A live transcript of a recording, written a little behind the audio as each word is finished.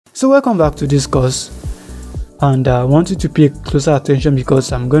So welcome back to this course, and I want you to pay closer attention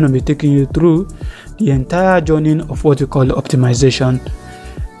because I'm going to be taking you through the entire journey of what we call optimization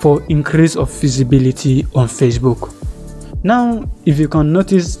for increase of visibility on Facebook. Now, if you can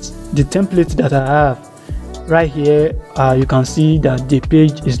notice the template that I have right here, you can see that the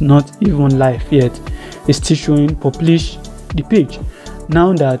page is not even live yet. It's still showing publish the page.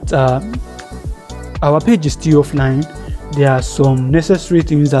 Now that our page is still offline, there are some necessary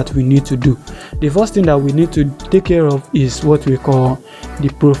things that we need to do. The first thing that we need to take care of is what we call the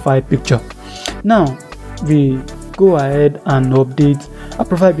profile picture. Now we go ahead and update a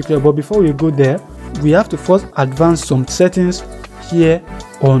profile picture, but before we go there, we have to first advance some settings here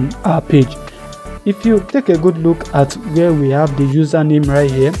on our page. If you take a good look at where we have the username right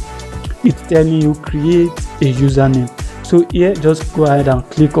here, it's telling you create a username. So here, just go ahead and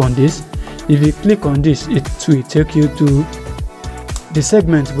click on this. If you click on this, it will take you to the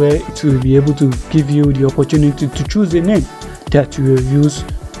segment where it will be able to give you the opportunity to choose a name that you will use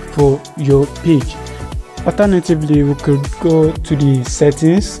for your page. Alternatively, we could go to the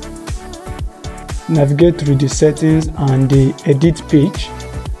settings, navigate through the settings and the edit page.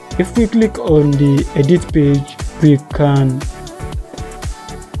 If we click on the edit page, we can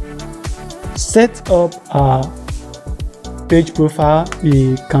set up our page profile.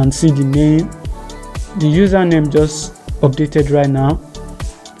 We can see the name, the username just updated right now.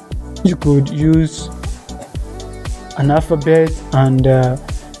 You could use an alphabet and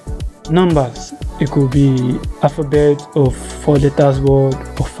numbers. It could be alphabet of 4 letters word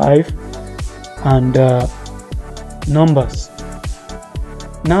or 5 and numbers.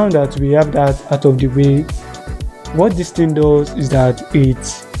 Now that we have that out of the way, what this thing does is that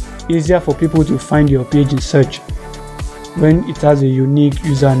it's easier for people to find your page in search when it has a unique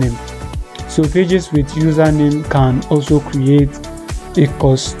username. So pages with username can also create a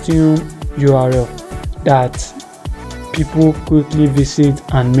custom URL that people quickly visit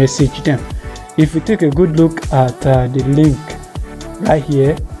and message them. If we take a good look at the link right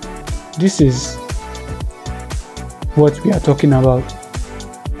here, this is what we are talking about.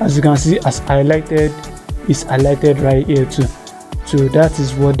 As you can see, as highlighted, is highlighted right here too. So that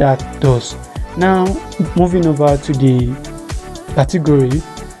is what that does. Now moving over to the category,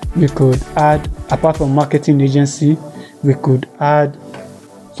 we could add, apart from marketing agency, we could add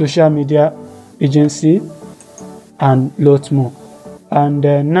social media agency and lots more. And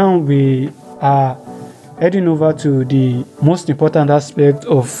now we are heading over to the most important aspect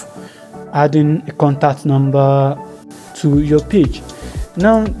of adding a contact number to your page.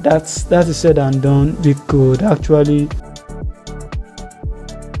 Now that is said and done, we could actually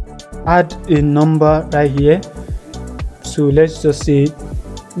add a number right here. So let's just say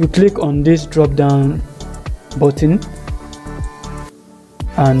you click on this drop down button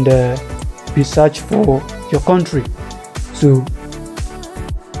and we search for your country. So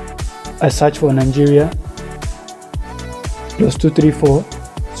I search for Nigeria +234.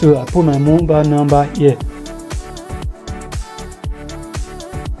 So I put my mobile number here.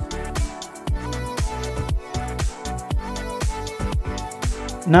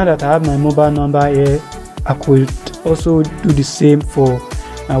 Now that I have my mobile number here, I could also do the same for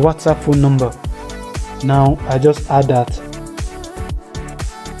my WhatsApp phone number. Now I just add that.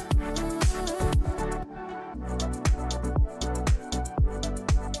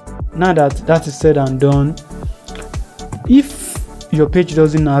 Now that is said and done, if your page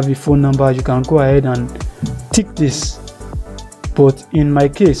doesn't have a phone number, you can go ahead and tick this. But in my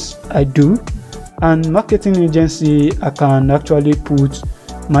case, I do. And marketing agency, I can actually put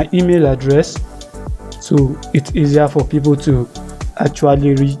my email address, so it's easier for people to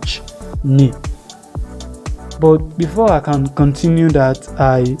actually reach me. But before I can continue that,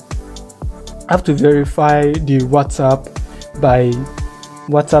 I have to verify the WhatsApp by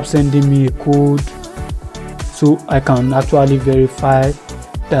WhatsApp sending me a code, so I can actually verify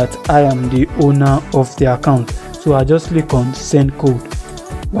that I am the owner of the account. So I just click on send code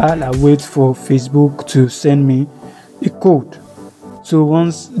while I wait for Facebook to send me a code. So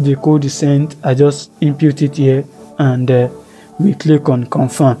once the code is sent, I just input it here and we click on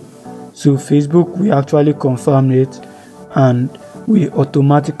confirm. So Facebook will actually confirm it and we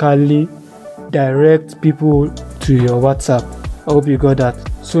automatically direct people to your WhatsApp. I hope you got that.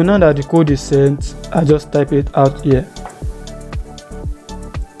 So now that the code is sent, I just type it out here.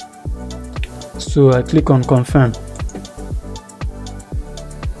 So I click on confirm.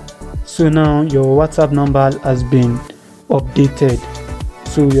 So now your WhatsApp number has been updated.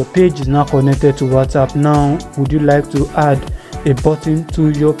 So your page is now connected to WhatsApp. Now would you like to add a button to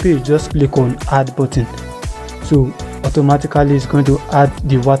your page? Just click on add button. So automatically is going to add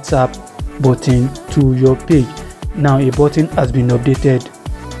the WhatsApp button to your page. Now a button has been updated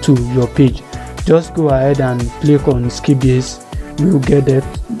to your page. Just go ahead and click on skip this. We will get that.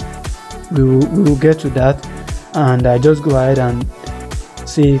 We will get to that, and I just go ahead and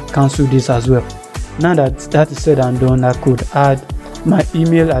say cancel this as well. Now that that is said and done, I could add my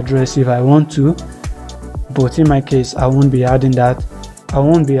email address if I want to, but in my case I won't be adding that. I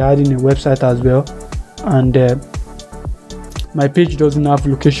won't be adding a website as well, and my page doesn't have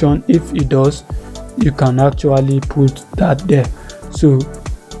location. If it does, you can actually put that there. So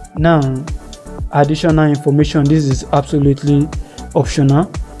now additional information, this is absolutely optional.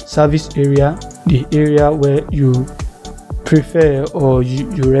 Service area, the area where you prefer or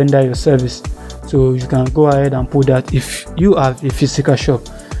you render your service. So you can go ahead and put that if you have a physical shop.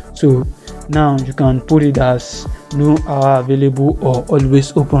 So now you can put it as no hour available or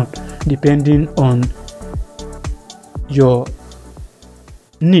always open, depending on your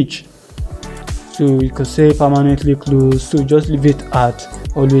niche. So you could say permanently closed, so just leave it at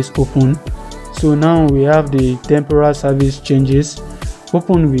always open. So now we have the temporary service changes,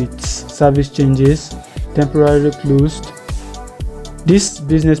 open with service changes, temporarily closed. This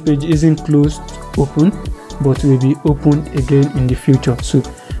business page isn't closed, open, but will be opened again in the future. So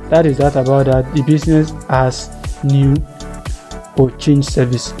that is that about that. The business has new or change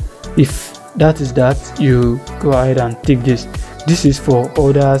service. If that is that, you go ahead and take this. This is for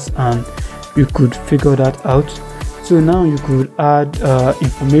others, and you could figure that out. So now you could add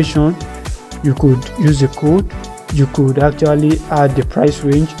information. You could use a code. You could actually add the price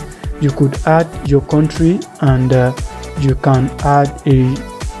range. You could add your country, and you can add a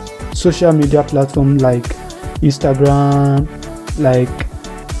social media platform like Instagram, like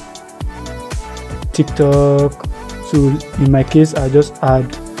TikTok. So in my case, I just add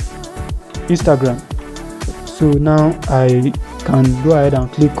Instagram. So now I can go ahead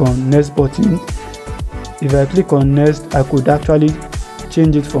and click on next button. If I click on next, I could actually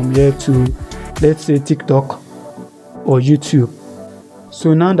change it from here to, let's say, TikTok or YouTube.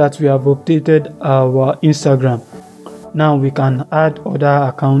 So now that we have updated our Instagram, now we can add other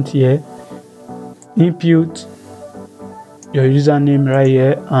account here. Input your username right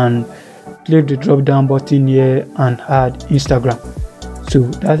here and click the drop down button here and add Instagram. So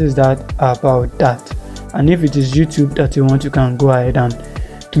that is that about that. And if it is YouTube that you want, you can go ahead and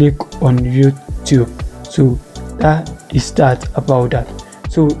click on YouTube. So that is that about that.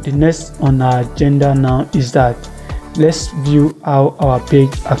 So the next on our agenda now is that let's view how our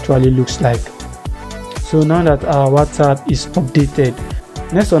page actually looks like. So now that our WhatsApp is updated,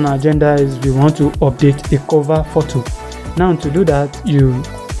 next on our agenda is we want to update a cover photo. Now to do that, you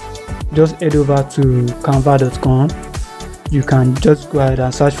just head over to canva.com. You can just go ahead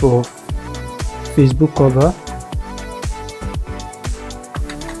and search for Facebook cover.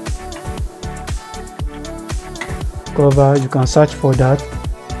 You can search for that.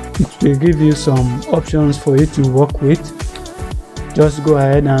 It will give you some options for you to work with. Just go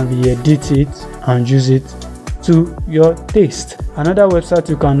ahead and re-edit it and use it to your taste. Another website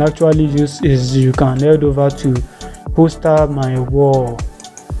you can actually use is you can head over to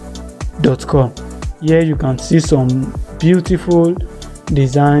postermywall.com. Here you can see some beautiful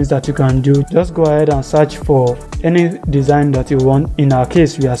designs that you can do. Just go ahead and search for any design that you want. In our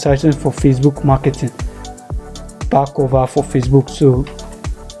case, we are searching for Facebook marketing back cover for Facebook. So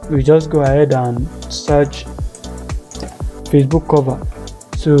we just go ahead and search Facebook cover.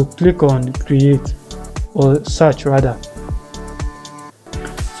 So click on create or search rather.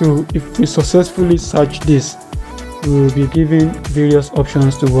 So if we successfully search this, we will be given various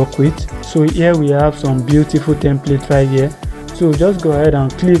options to work with. So here we have some beautiful templates right here. So just go ahead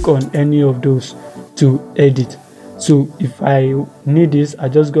and click on any of those to edit. So if I need this, I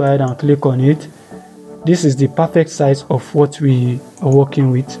just go ahead and click on it. This is the perfect size of what we are working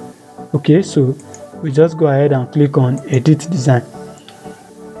with. Okay, so we just go ahead and click on edit design.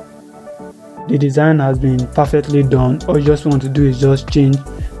 The design has been perfectly done. All you just want to do is just change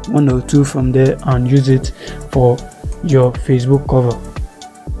one or two from there and use it for your Facebook cover.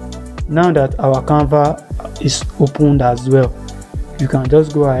 Now that our Canva is opened as well, you can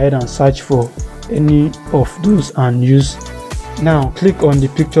just go ahead and search for any of those and use. Now click on the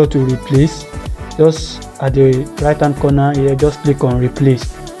picture to replace. Just at the right hand corner here, just click on replace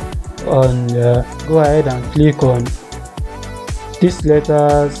and go ahead and click on these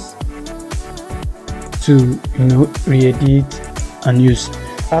letters to re-edit and use.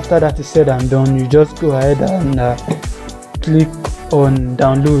 After that is said and done, you just go ahead and click on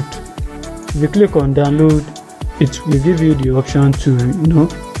download. If you click on download, it will give you the option to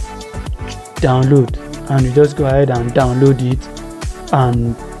download and you just go ahead and download it,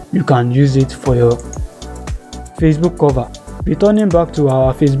 and you can use it for your Facebook cover. Returning back to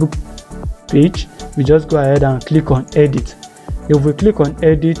our Facebook page, we just go ahead and click on edit. If we click on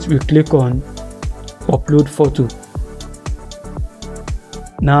edit, we click on upload photo.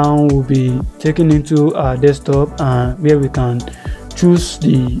 Now we'll be taken into our desktop, where we can choose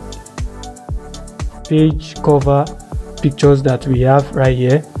the page cover pictures that we have right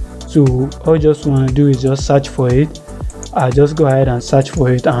here. So all I just want to do is just search for it. I'll just go ahead and search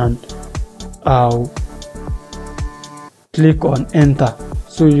for it, and I'll click on enter.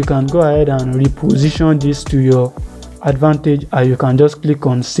 So you can go ahead and reposition this to your advantage, and you can just click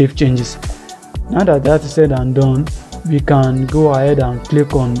on save changes. Now that that is said and done, we can go ahead and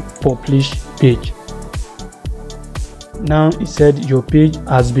click on publish page. Now it said your page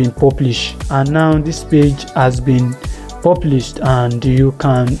has been published, and now this page has been published, and you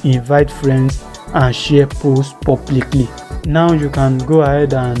can invite friends and share posts publicly. Now you can go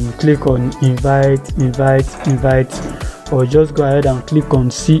ahead and click on invite, or just go ahead and click on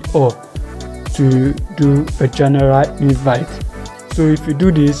see all to do a general invite. So if you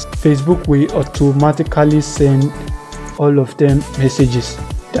do this, Facebook will automatically send all of them messages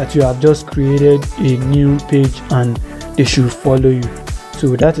that you have just created a new page and they should follow you.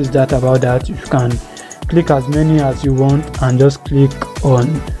 So that is that about that. You can click as many as you want and just click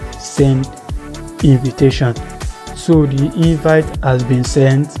on send invitation. So the invite has been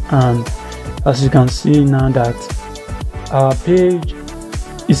sent, and as you can see now that our page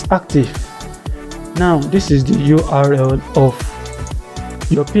is active. Now this is the URL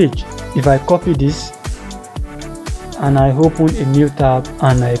of your page. If I copy this and I open a new tab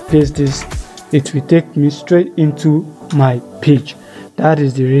and I paste this, it will take me straight into my page. That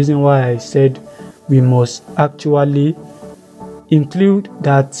is the reason why I said we must actually include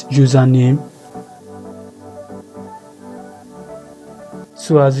that username.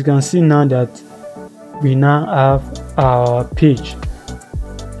 So as you can see now that we now have our page,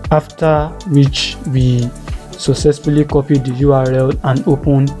 after which we successfully copied the URL and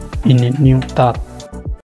open in a new tab.